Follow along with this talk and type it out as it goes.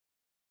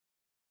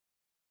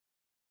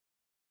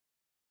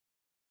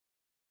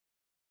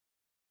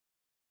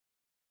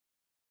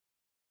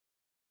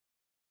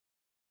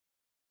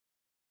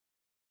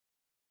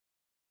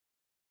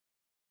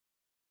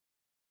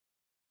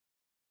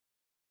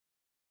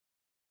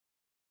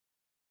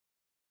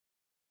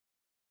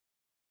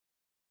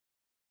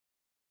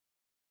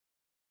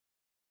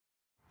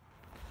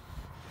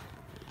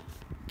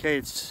Okay,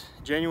 it's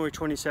January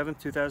 27th,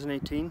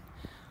 2018.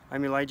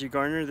 I'm Elijah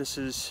Garner. This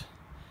is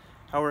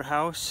our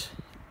house.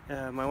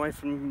 My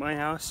wife and my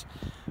house.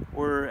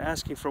 We're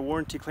asking for a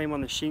warranty claim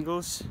on the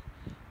shingles.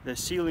 The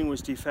sealing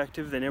was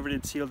defective. They never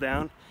did seal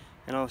down.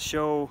 And I'll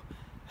show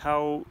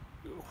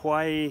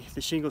why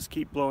the shingles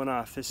keep blowing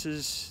off. This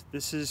is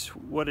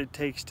what it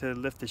takes to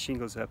lift the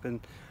shingles up, and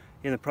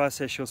in the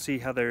process you'll see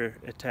how they're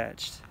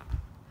attached.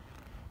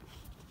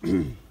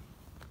 Okay,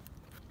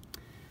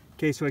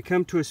 so I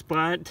come to a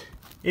spot,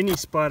 any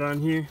spot on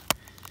here,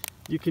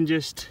 you can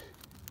just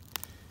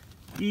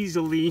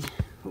easily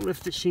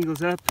lift the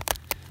shingles up.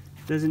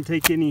 Doesn't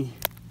take any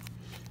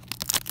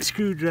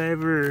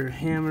screwdriver or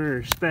hammer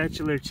or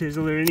spatula or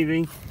chisel or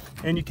anything.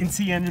 And you can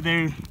see under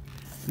there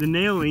the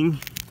nailing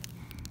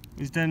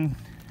is done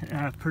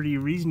pretty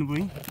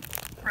reasonably.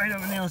 Right on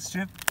the nail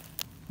strip,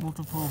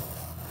 multiple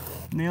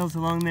nails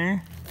along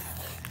there.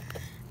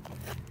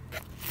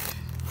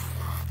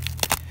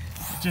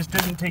 It just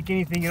doesn't take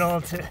anything at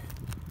all to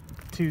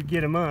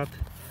get them up,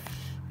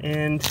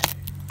 and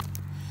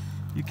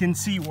you can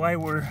see why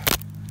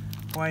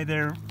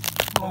they're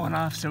blowing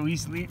off so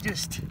easily. It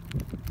just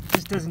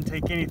doesn't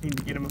take anything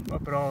to get them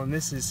up at all, and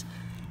this is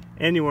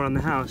anywhere on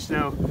the house.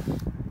 Now,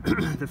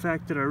 the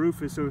fact that our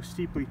roof is so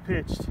steeply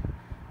pitched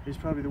is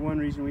probably the one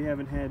reason we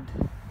haven't had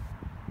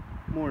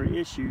more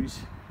issues.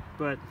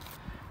 But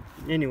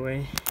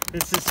anyway,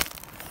 this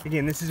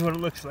is what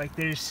it looks like.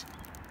 There's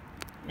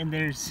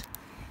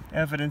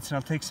evidence, and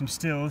I'll take some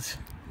stills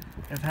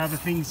of how the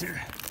things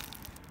are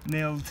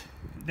nailed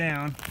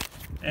down.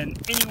 And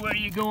anywhere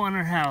you go on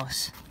our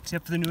house,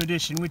 except for the new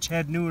addition, which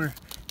had newer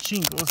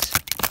shingles,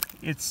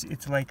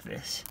 it's like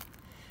this.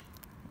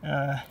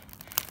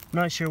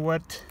 Not sure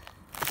what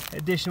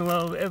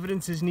additional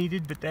evidence is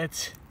needed, but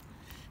that's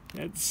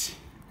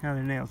how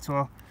they're nailed.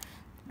 So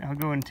I'll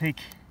go and take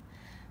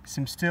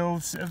some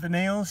stills of the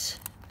nails,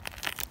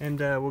 and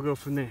we'll go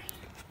from there.